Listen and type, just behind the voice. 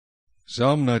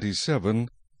Psalm 97.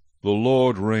 The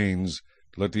Lord reigns.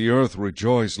 Let the earth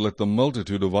rejoice, let the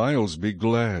multitude of isles be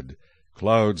glad.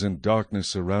 Clouds and darkness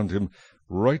surround him.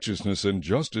 Righteousness and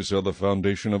justice are the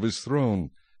foundation of his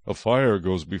throne. A fire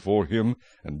goes before him,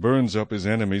 and burns up his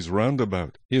enemies round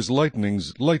about. His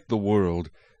lightnings light the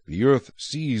world. The earth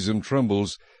sees and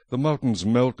trembles. The mountains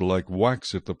melt like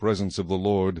wax at the presence of the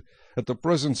Lord, at the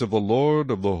presence of the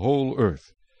Lord of the whole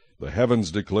earth. The heavens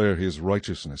declare his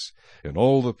righteousness, and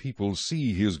all the people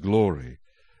see his glory.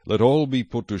 Let all be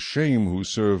put to shame who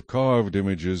serve carved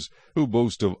images, who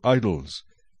boast of idols.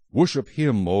 Worship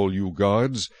him, all you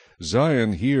gods.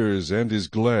 Zion hears and is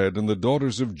glad, and the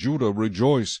daughters of Judah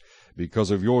rejoice, because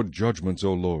of your judgments,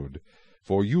 O Lord.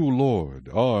 For you, Lord,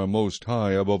 are most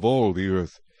high above all the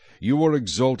earth. You are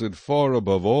exalted far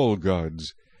above all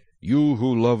gods. You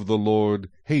who love the Lord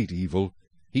hate evil.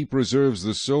 He preserves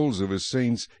the souls of his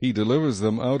saints. He delivers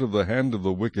them out of the hand of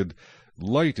the wicked.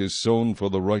 Light is sown for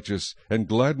the righteous, and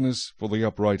gladness for the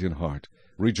upright in heart.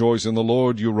 Rejoice in the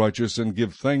Lord, you righteous, and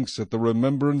give thanks at the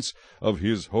remembrance of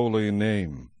his holy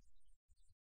name.